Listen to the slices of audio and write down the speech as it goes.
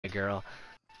girl.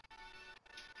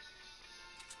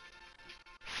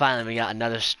 Finally, we got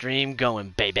another stream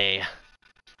going, baby.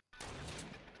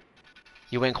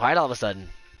 You went quiet all of a sudden.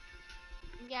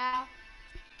 Yeah.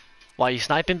 Why, you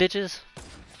sniping bitches?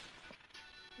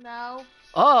 No.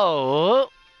 Oh!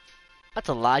 That's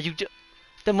a lie. You do.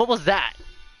 Then what was that?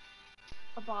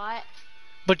 A bot.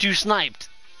 But you sniped.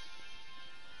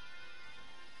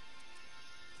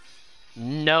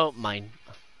 No, mine.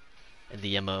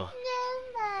 The MO.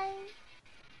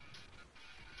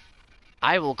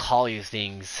 I will call you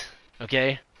things,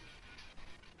 okay?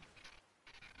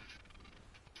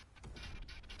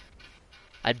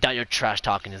 I doubt your trash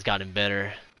talking has gotten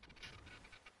better.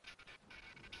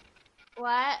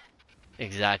 What?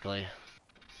 Exactly.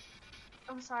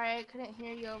 I'm sorry, I couldn't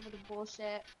hear you over the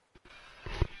bullshit.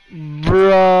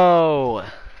 Bro!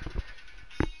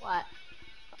 What?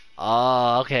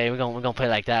 Oh, okay, we're gonna play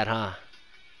like that, huh?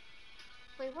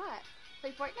 Play what?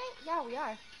 Play Fortnite? Yeah, we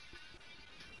are.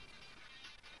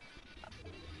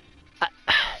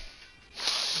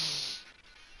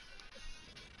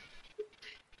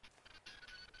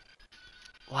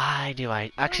 Why do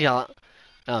I... Actually,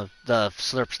 the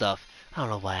slurp stuff. I don't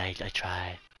know why I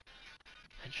try.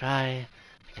 I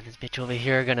got this bitch over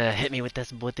here gonna hit me with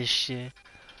this shit.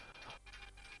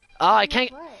 Oh, I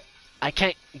can't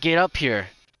get up here.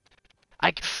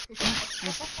 I'm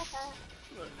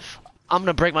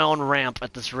gonna break my own ramp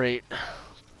at this rate.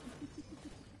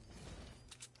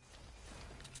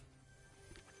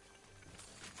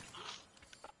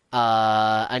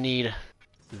 I need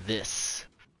this.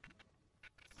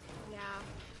 Yeah.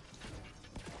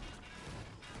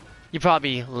 You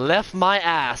probably left my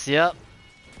ass, yep.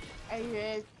 I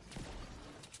did.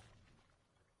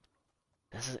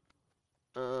 This is...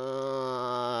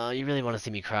 you really want to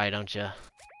see me cry, don't you?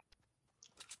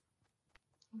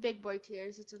 Big boy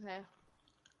tears, it's okay.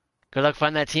 Good luck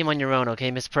finding that team on your own,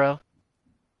 okay, Miss Pro?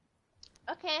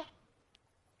 Okay.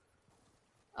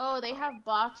 Oh, they have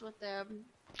bots with them.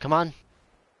 Come on.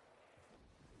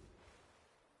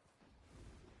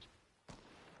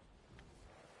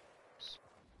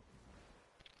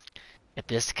 If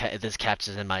this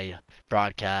catches in my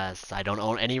broadcast, I don't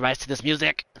own any rights to this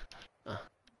music.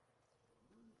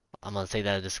 I'm gonna say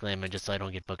that a disclaimer just so I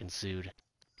don't get fucking sued.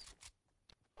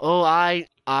 Oh,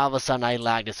 all of a sudden I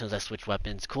lagged as soon as I switched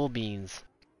weapons. Cool beans.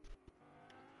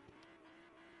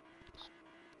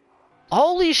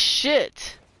 Holy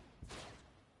shit!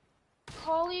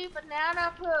 Holy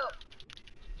banana poop!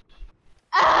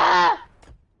 Ah!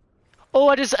 Oh,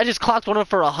 I just clocked one of them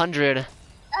for 100.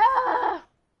 Ah!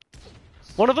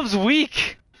 One of them's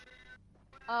weak.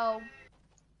 Oh.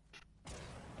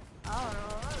 I don't know.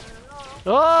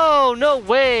 Oh, no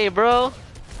way, bro.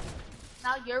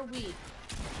 Now you're weak.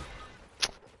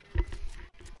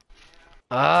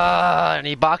 And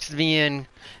he boxed me in.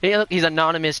 Hey, look, he's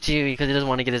anonymous too because he doesn't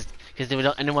want to get his, because they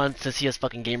don't anyone wants to see his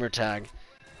fucking gamer tag.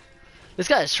 This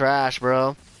guy is trash,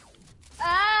 bro.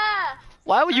 Ah!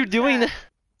 Why were you doing that?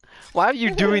 Why are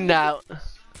you doing that?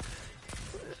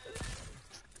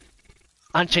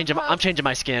 I'm changing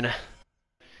my skin.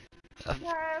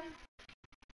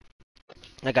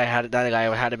 That guy had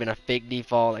to been a fake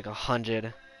default like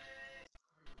 100.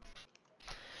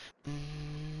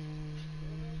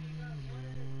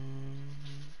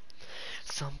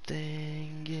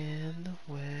 Something in the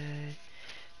way,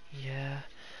 yeah.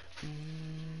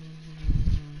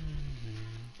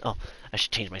 Oh, I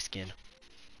should change my skin.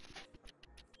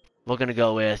 We're gonna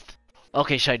go with.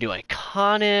 Okay, should I do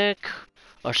iconic,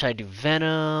 or should I do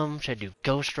Venom? Should I do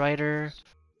Ghost Rider?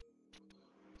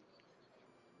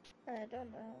 I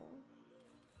don't know.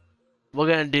 We're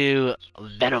gonna do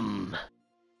Venom.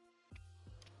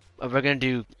 Or we're gonna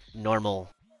do normal,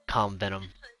 calm Venom.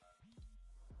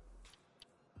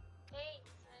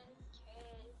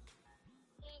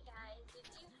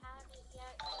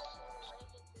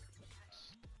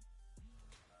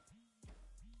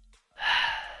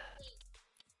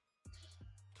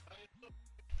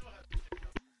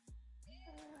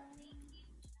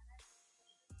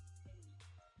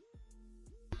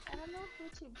 I don't know who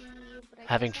to be, but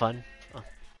I Having fun? Oh.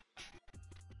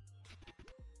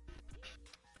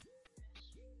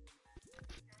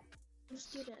 Let's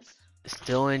do this.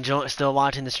 Still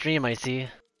watching the stream, I see.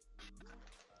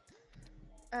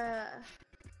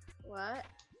 What?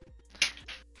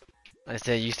 I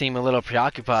said you seem a little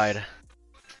preoccupied.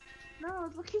 No, I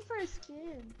was looking for a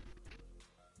skin.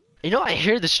 You know, I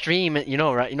hear the stream. You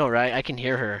know, right? You know, right? I can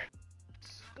hear her.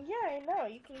 Yeah, I know.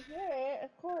 You can hear it,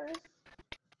 of course.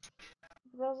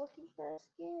 But I was looking for a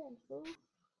skin, fool.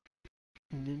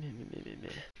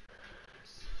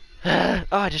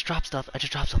 Oh, I just dropped stuff. I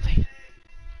just dropped something.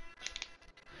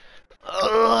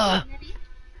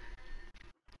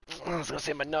 to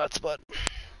say my nuts, but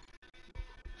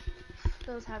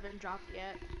Those haven't dropped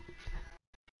yet.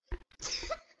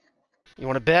 you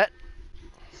want to bet?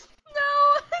 No,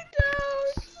 I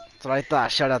don't. That's what I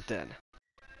thought. Shut up then.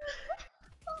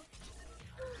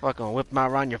 Fucking whip my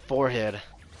around your forehead.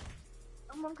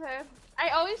 I'm okay. I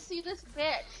always see this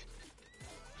bitch.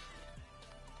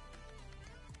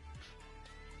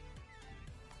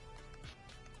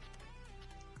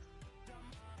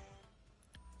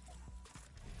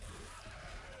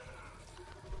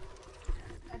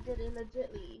 I did it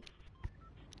legitly.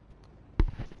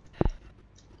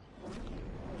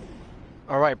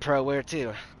 All right, pro. Where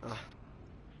to? Oh.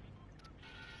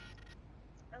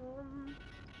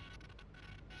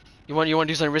 You want to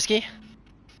do something risky?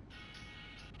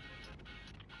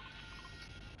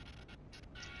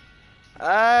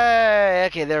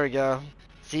 Okay, there we go.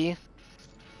 See?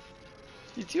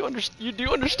 You do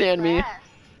understand me.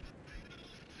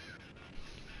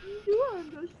 You do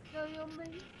understand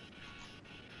me.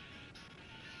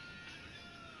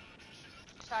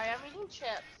 Sorry, I'm eating chips.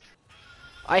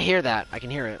 I hear that. I can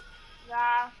hear it.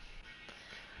 Yeah.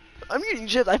 I'm eating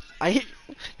chips.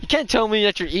 You can't tell me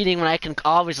that you're eating when I can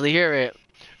obviously hear it.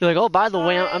 You're like, oh, by the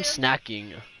way, I'm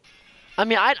snacking. I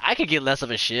mean, I could get less of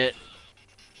a shit.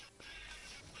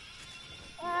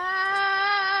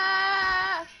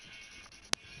 Ah!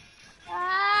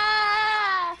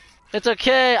 Ah! It's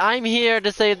okay. I'm here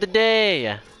to save the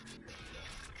day.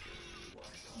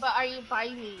 But are you by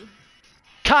me?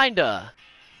 Kinda.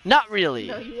 Not really.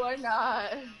 No, you are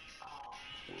not.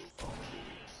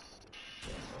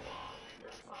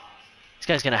 This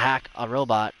guy's gonna hack a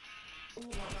robot.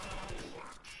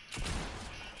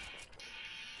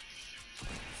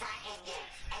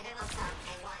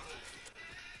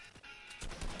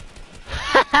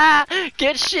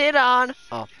 Get shit on.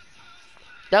 Oh.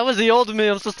 That was the old me.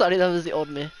 I'm so sorry. That was the old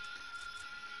me.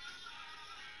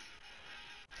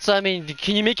 So, I mean,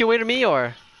 can you make your way to me,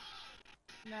 or?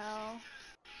 No.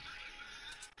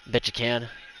 Bet you can.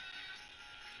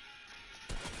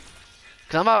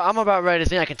 Cause I'm about ready to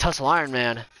think I can tussle Iron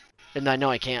Man, and I know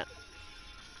I can't.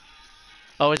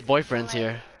 Oh, his boyfriend's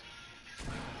here.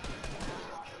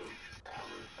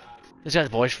 This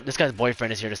guy's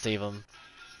boyfriend is here to save him.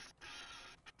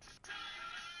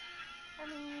 I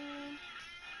mean...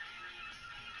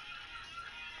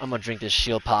 I'm gonna drink this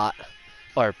shield pot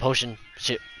or potion.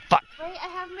 Shit, fuck. Wait, I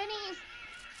have minis.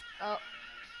 Oh,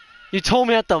 You told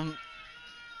me at the. well.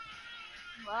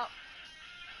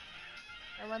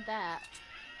 I want that.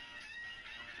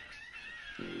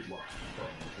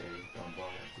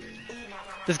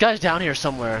 This guy's down here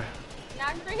somewhere. Now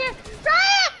I'm right here.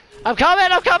 Ah! I'm coming!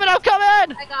 I'm coming! I'm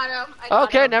coming! I got him. I got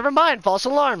Okay, him. never mind. False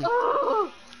alarm.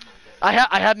 Oh, I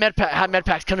had med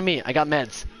packs. Come to me. I got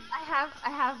meds. I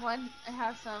have one. I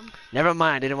have some. Never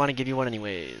mind. I didn't want to give you one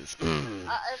anyways.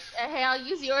 Hey, I'll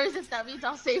use yours if that means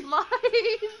I'll save mine.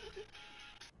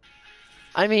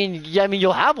 I mean, yeah. I mean,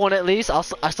 you'll have one at least.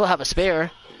 I still have a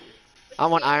spare. I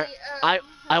want iron.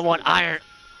 I want iron.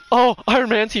 Oh, Iron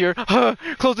Man's here.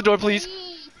 Close the door, please.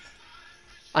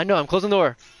 I know. I'm closing the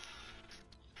door.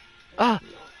 Ah.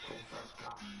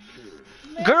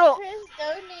 Girl. Chris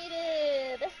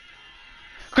donated.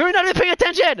 Girl, you're not even paying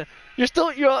attention.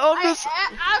 You're on this.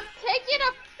 I'm taking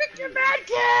a picture med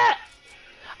kit.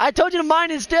 I told you to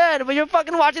mine instead, but you're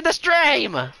fucking watching the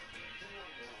stream.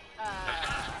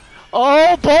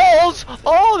 Oh, balls!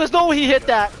 Oh, there's no way he hit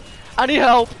that. I need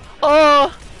help.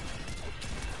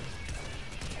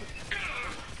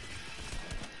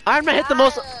 Iron Man hit the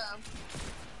most.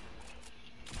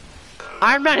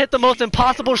 Iron Man hit the most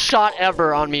impossible shot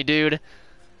ever on me, dude.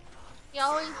 He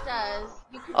always does.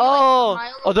 You could be Oh,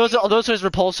 like oh, those are his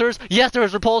repulsors. Yes, they're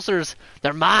his repulsors.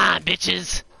 They're mine,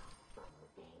 bitches.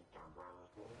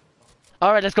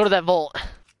 All right, let's go to that vault.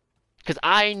 Cause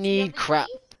I need crap.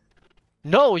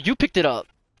 No, you picked it up.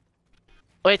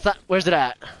 Wait, it's not. Where's it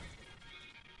at?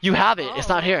 You have it. It's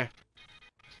not here.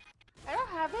 I don't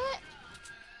have it.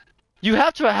 You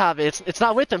have to have it. It's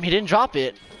not with him. He didn't drop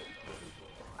it.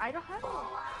 I don't have it.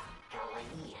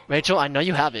 Rachel, I know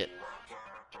you have it.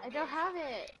 I don't have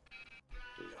it.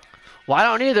 Well, I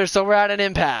don't either, so we're at an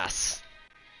impasse.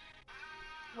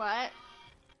 What?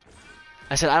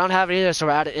 I said I don't have it either, so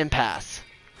we're at an impasse.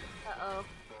 Uh-oh.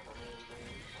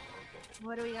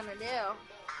 What are we gonna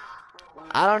do?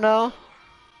 I don't know.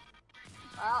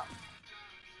 Well.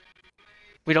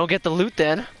 We don't get the loot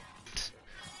then.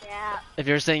 Yeah. If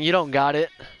you're saying you don't got it.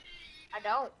 I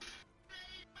don't.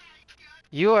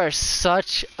 You are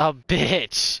such a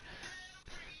bitch.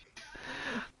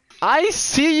 I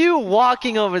see you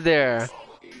walking over there.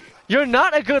 You're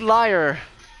not a good liar.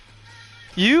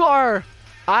 You are,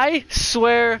 I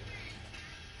swear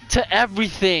to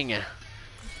everything.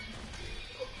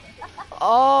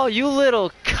 Oh, you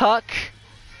little cuck.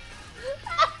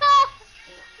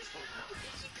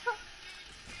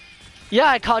 Yeah,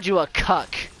 I called you a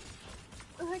cuck.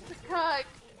 Like the cock.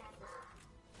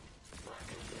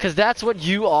 Cause that's what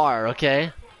you are,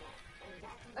 okay?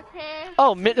 Okay.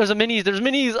 Oh, there's minis. There's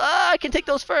minis. Ah, I can take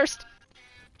those first.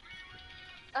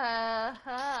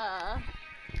 Uh-huh.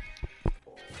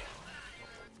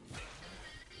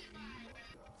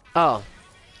 Oh.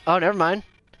 Oh, never mind.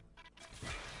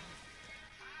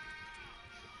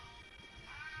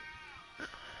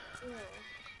 Ew.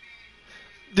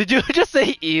 Did you just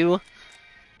say ew?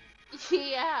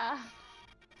 Yeah.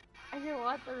 I didn't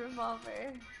want the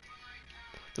revolver.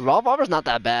 The revolver's not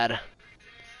that bad.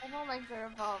 I don't like the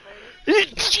revolver.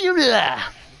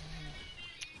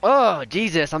 Oh,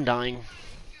 Jesus, I'm dying.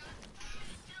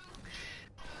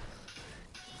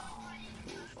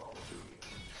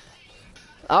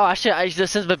 Oh, I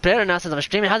this is better now since I'm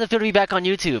streaming. How's it feel to be back on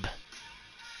YouTube?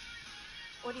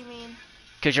 What do you mean?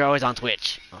 Cause you're always on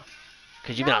Twitch.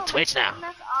 Cause you've been on Twitch now.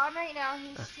 That's on right now.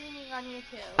 He's streaming on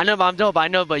YouTube. I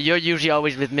know, but you're usually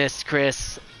always with Miss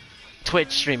Chris,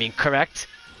 Twitch streaming, correct?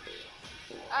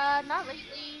 Not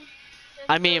lately.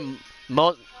 I mean,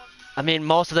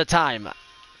 most of the time.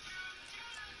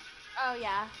 Oh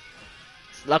yeah.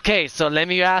 Okay, so let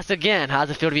me ask again. How's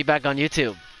it feel to be back on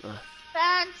YouTube?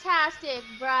 Fantastic,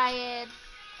 Brian.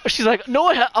 She's like,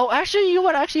 no, oh, actually, you know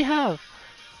what I actually have?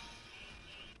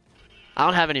 I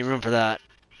don't have any room for that.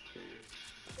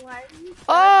 Why are you?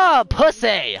 Oh,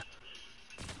 pussy!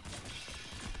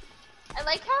 I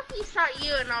like how he shot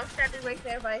you and I was standing right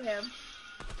there by him.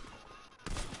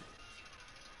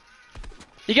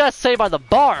 You gotta stay by the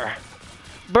bar,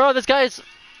 bro. This guy's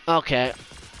okay.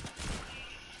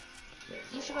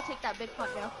 You should go take that big pot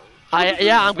now.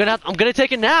 Yeah, I'm gonna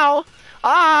take it now.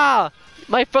 Ah,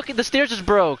 the stairs just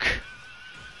broke.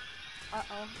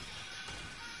 Uh-oh.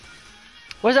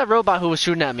 Where's that robot who was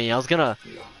shooting at me? I was gonna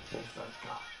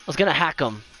hack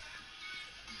him.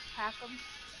 Hack him?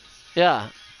 Yeah.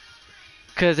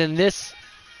 Cause in this,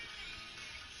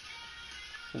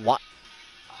 what?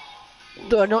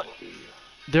 There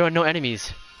are no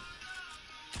enemies.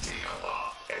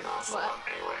 What?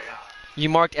 You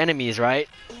marked enemies, right?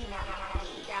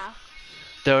 Yeah.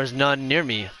 There was none near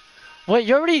me. Wait,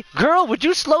 you already, girl? Would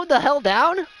you slow the hell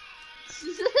down?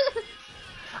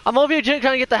 I'm over here trying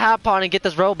to get the hat on and get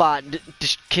this robot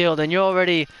killed, and you're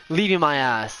already leaving my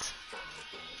ass.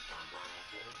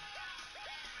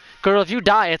 Girl, if you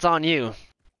die, it's on you.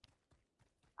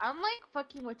 I'm like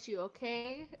fucking with you,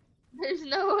 okay? There's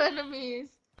no enemies.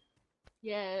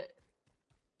 Yet.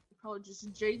 Probably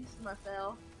just jinxed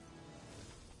myself.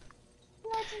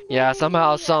 Yeah,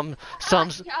 somehow some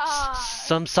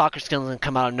God. soccer skills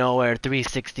come out of nowhere.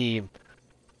 360,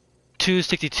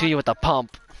 262 with a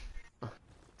pump.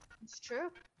 It's true.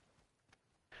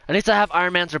 At least I have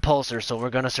Iron Man's repulsor, so we're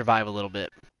gonna survive a little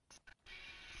bit.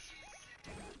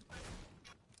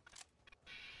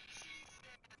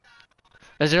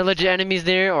 Is there legit enemies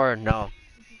there or no?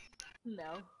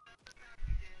 No.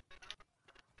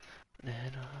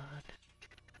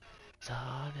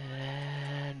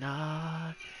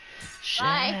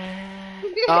 Bye.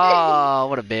 Oh,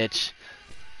 what a bitch.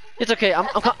 It's okay. I'm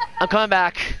coming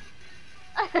back.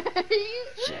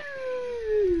 Shit.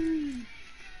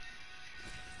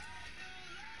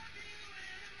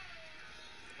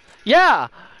 Yeah.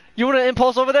 You want to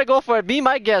impulse over there? Go for it. Be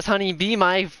my guest, honey. Be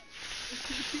my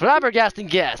flabbergasting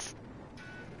guest.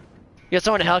 You got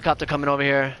someone in a helicopter coming over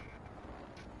here.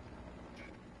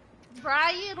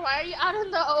 Brian, why are you out in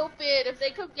the open? If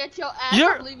they come get your ass,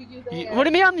 I'm leaving you there. What do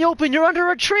you mean I'm in the open? You're under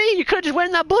a tree. You could have just went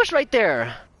in that bush right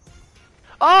there.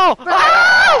 Oh!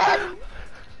 Ah!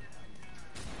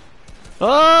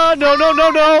 Oh, no, no, no,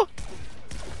 no!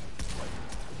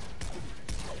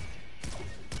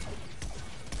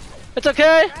 It's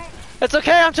okay. It's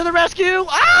okay. I'm to the rescue.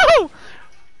 Ow!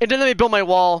 It didn't let me build my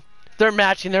wall. They're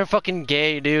matching. They're fucking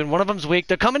gay, dude. One of them's weak.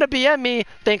 They're coming to BM me.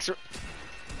 Thanks.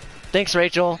 Thanks,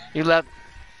 Rachel. You left.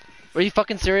 Were you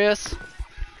fucking serious?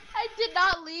 I did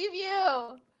not leave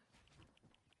you.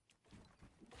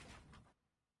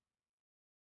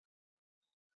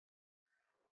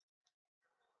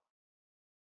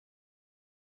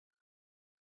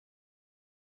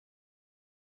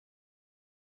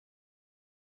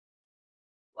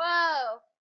 Whoa.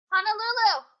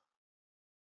 Honolulu.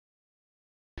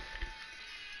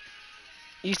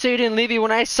 You say you didn't leave me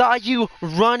when I saw you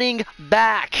running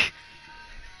back.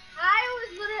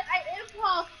 I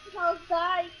impulsed because I was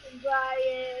dying,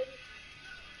 Brian.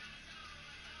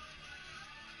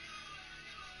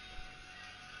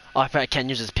 Oh, I forgot I can't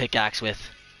use this pickaxe with.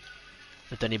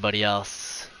 with anybody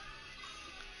else.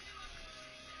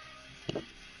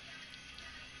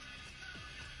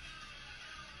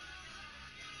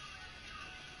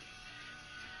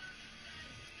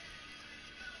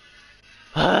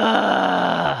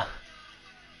 Ah,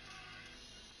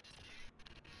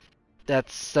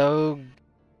 that's so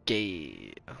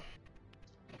gay.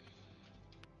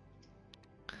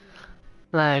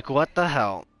 Like, what the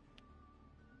hell?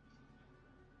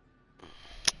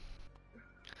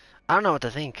 I don't know what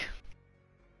to think.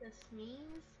 This means.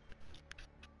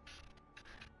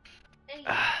 Hey,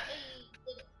 Ah, hey,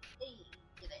 get it, hey,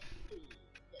 get it, hey,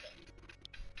 get it.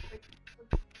 Quick,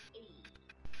 quick,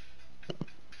 hey.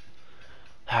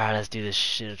 Alright, let's do this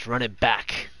shit. Let's run it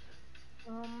back.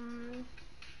 Um,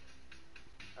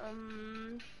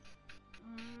 um,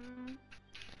 um.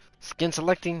 Skin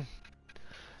selecting.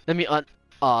 Let me un.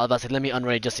 Oh, I was about to say, let me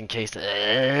unraid just in case.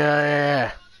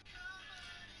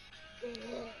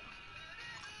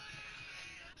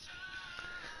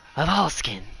 Of all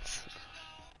skins.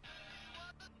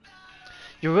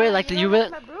 You really like You the. don't You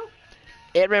like really. my brew?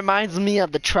 It reminds me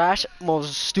of the trash,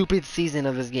 most stupid season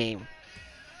of this game.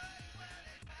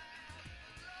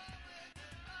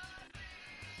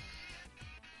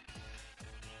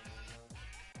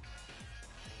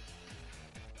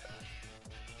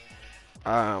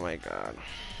 Oh my god.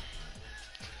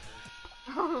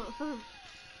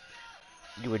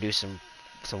 You would do some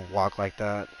walk like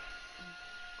that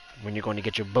when you're going to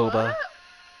get your What? boba.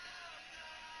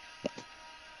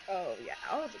 Oh yeah,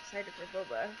 I was excited for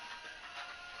Boba.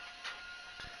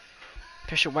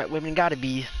 Pretty sure white women gotta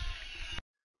be.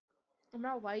 I'm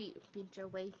not white, pinche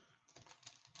way.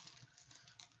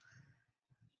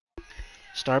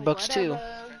 Starbucks too.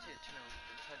 Whatever.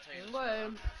 Anyway.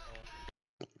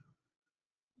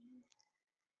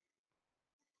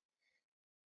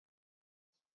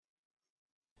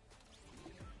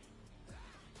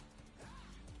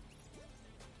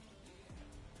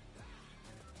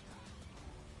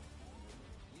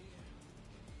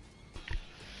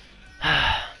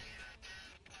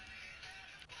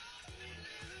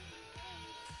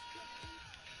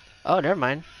 Oh, never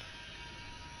mind.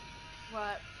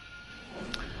 What?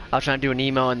 I was trying to do an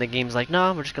email and the game's like,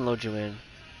 no, we're just gonna load you in.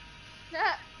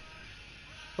 Yeah.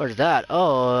 Where's that? Oh,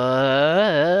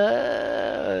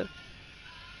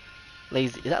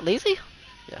 lazy. Is that lazy?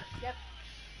 Yeah. Yep.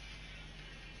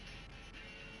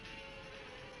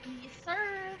 Yes, sir.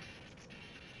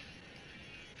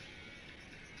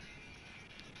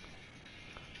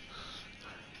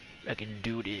 I can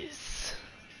do this.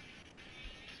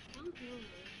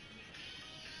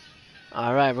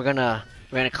 All right, we're gonna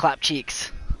clap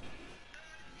cheeks.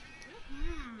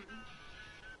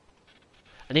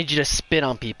 I need you to spit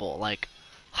on people, like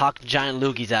hawk giant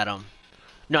loogies at them.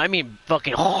 No, I mean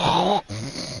fucking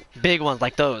big ones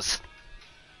like those.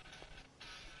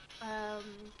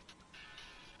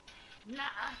 Nah.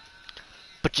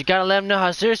 But you gotta let them know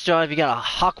how serious you are if you gotta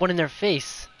hawk one in their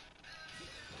face.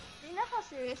 You know how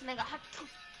serious nigga had to.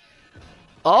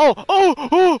 Oh, oh,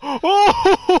 oh,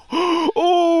 oh,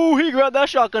 oh, he grabbed that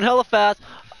shotgun hella fast.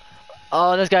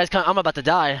 Oh, this guy's I'm about to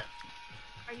die.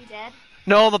 Are you dead?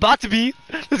 No, I'm about to be.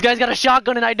 This guy's got a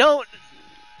shotgun and I don't.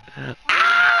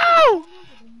 Ow!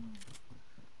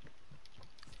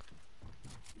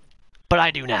 But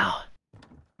I do now.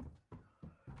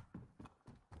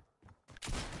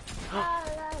 I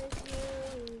like you.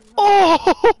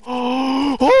 Oh,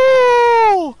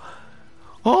 oh,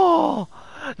 oh,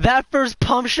 that first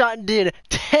pump shot did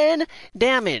 10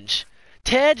 damage.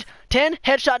 10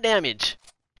 headshot damage.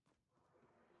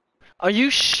 Are you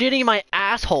shitting my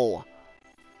asshole?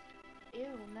 Ew,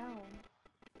 no.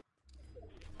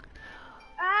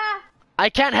 Ah! I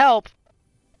can't help.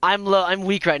 I'm low. I'm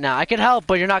weak right now. I can help,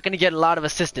 but you're not gonna get a lot of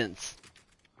assistance.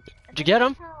 Did you get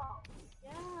him?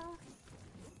 Yeah.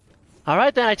 All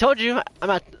right then. I told you. I'm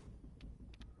at.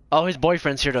 Oh, his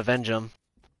boyfriend's here to avenge him.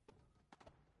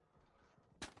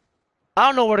 I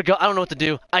don't know where to go. I don't know what to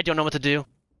do. I don't know what to do.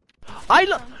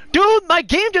 Dude, my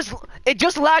game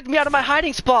just lagged me out of my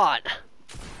hiding spot.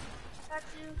 Got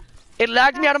you. It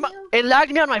lagged me out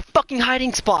of my fucking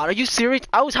hiding spot. Are you serious?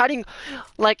 I was hiding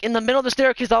like in the middle of the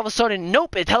staircase all of a sudden.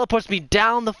 Nope, it teleports me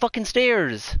down the fucking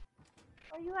stairs.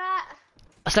 Where you at?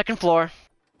 A second floor.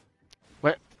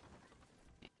 Where?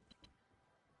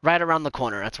 Right around the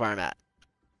corner. That's where I'm at.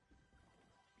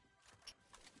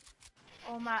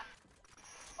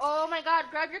 Oh my god,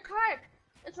 grab your card.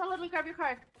 It's not letting me grab your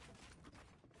card.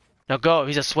 Now go.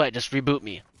 He's a sweat. Just reboot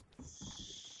me.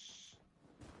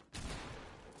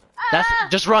 Ah!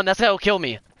 Just run. That's how will kill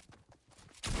me.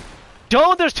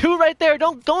 Don't. There's two right there.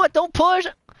 Don't push.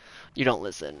 You don't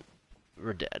listen.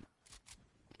 We're dead.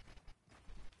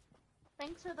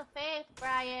 Thanks for the faith,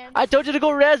 Brian. I told you to go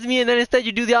res me, and then instead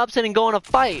you do the opposite and go on a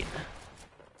fight.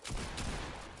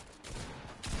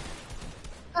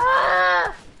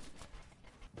 Ah!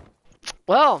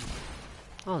 Well,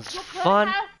 that was You could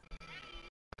fun.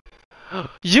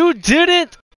 have. You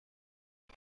didn't.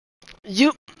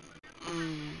 You.